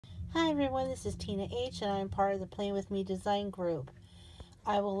Hi everyone, this is Tina H. and I'm part of the Plan With Me design group.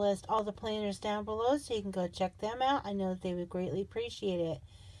 I will list all the planners down below so you can go check them out. I know that they would greatly appreciate it.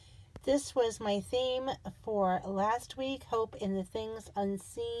 This was my theme for last week, Hope in the Things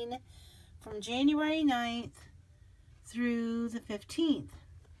Unseen, from January 9th through the 15th.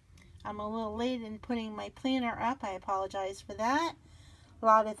 I'm a little late in putting my planner up. I apologize for that. A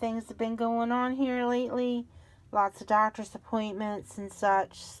lot of things have been going on here lately. Lots of doctor's appointments and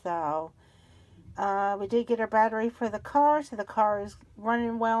such. So we did get our battery for the car. So the car is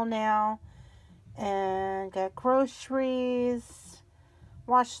running well now. And got groceries.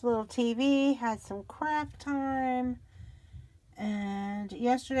 Watched a little TV. Had some craft time. And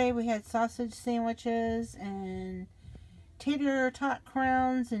yesterday we had sausage sandwiches and tater tot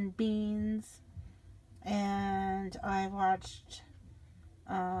crowns and beans. And I watched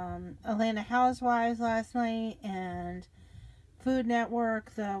Atlanta Housewives last night and Food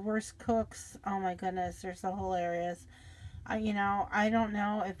Network, The Worst Cooks. Oh my goodness, they're so hilarious. I don't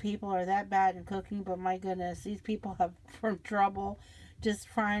know if people are that bad in cooking, but my goodness, these people have trouble just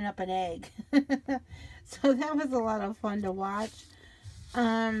frying up an egg. So that was a lot of fun to watch.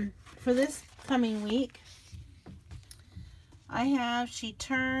 For this coming week, she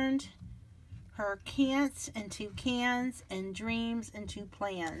turned her can'ts into cans and dreams into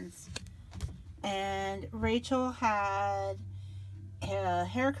plans. And Rachel had a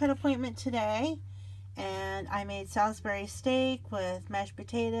haircut appointment today, and I made Salisbury steak with mashed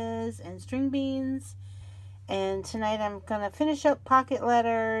potatoes and string beans. And tonight I'm gonna finish up pocket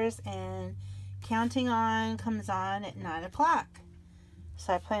letters, and Counting On comes on at 9 o'clock.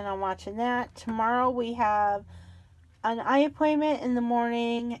 So I plan on watching that. Tomorrow we have an eye appointment in the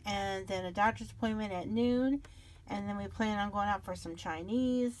morning, and then a doctor's appointment at noon, and then we plan on going out for some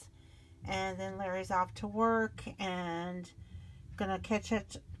Chinese, and then Larry's off to work and gonna catch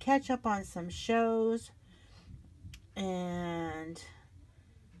up on some shows, and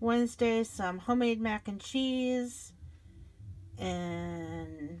Wednesday some homemade mac and cheese,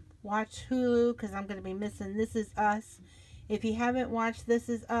 and watch Hulu because I'm gonna be missing This Is Us. If you haven't watched This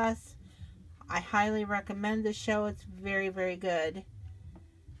Is Us, I highly recommend the show. It's very, very good.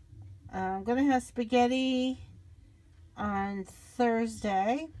 I'm going to have spaghetti on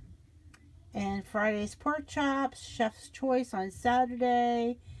Thursday. And Friday's pork chops, Chef's Choice on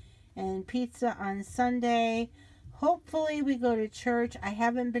Saturday. And pizza on Sunday. Hopefully we go to church. I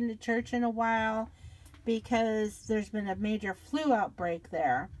haven't been to church in a while because there's been a major flu outbreak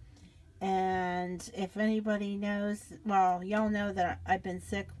there. And if anybody knows, well, y'all know that I've been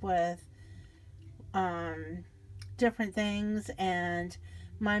sick with different things, and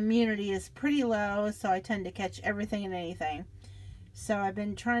my immunity is pretty low, so I tend to catch everything and anything. So I've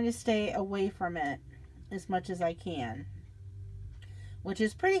been trying to stay away from it as much as I can, which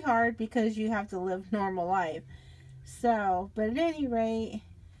is pretty hard because you have to live normal life. So, but at any rate,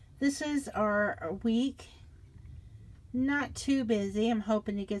 this is our week. Not too busy. I'm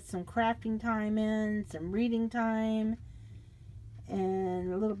hoping to get some crafting time in, some reading time,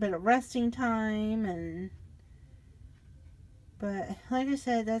 and a little bit of resting time. But like I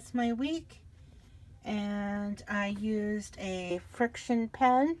said, that's my week. And I used a friction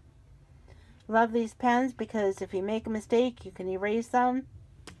pen. Love these pens because if you make a mistake, you can erase them.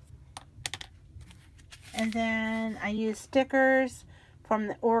 And then I used stickers from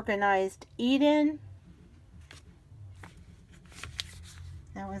the Organized Eden.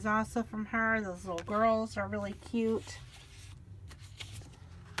 That was also from her. Those little girls are really cute.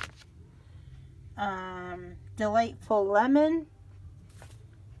 Delightful Lemon.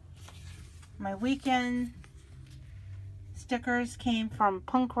 My weekend stickers came from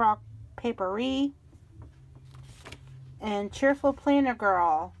Punk Rock Papery. And Cheerful Planner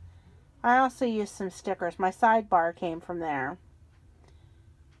Girl. I also used some stickers. My sidebar came from there.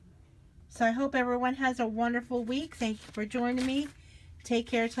 So I hope everyone has a wonderful week. Thank you for joining me. Take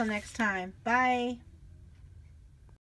care till next time. Bye.